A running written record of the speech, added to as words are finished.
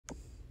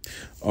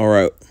All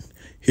right,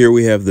 here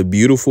we have the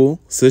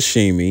beautiful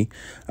Sashimi.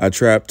 I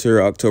trapped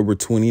her October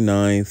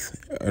 29th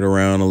at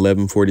around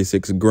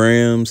 1146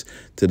 grams.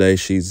 Today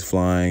she's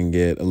flying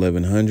at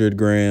 1100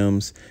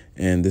 grams,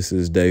 and this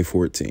is day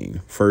 14,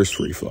 first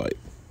free flight.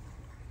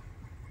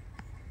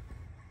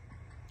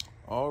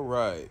 All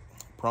right,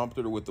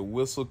 prompted her with the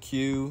whistle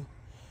cue.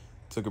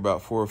 Took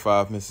about 4 or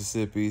 5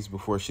 Mississippis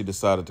before she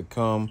decided to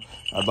come.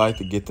 I'd like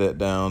to get that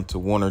down to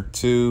 1 or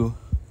 2.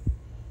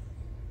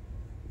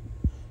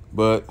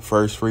 But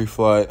first free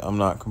flight, I'm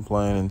not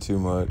complaining too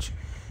much.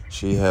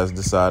 She has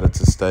decided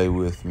to stay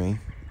with me.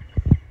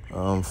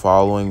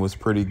 Following was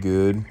pretty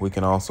good. We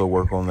can also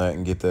work on that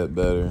and get that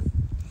better.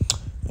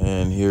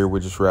 And here we're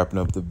just wrapping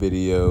up the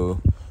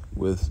video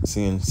with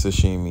seeing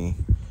Sashimi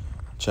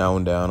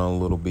chowing down on a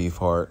little beef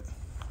heart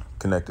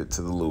connected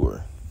to the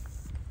lure.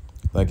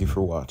 Thank you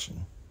for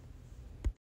watching.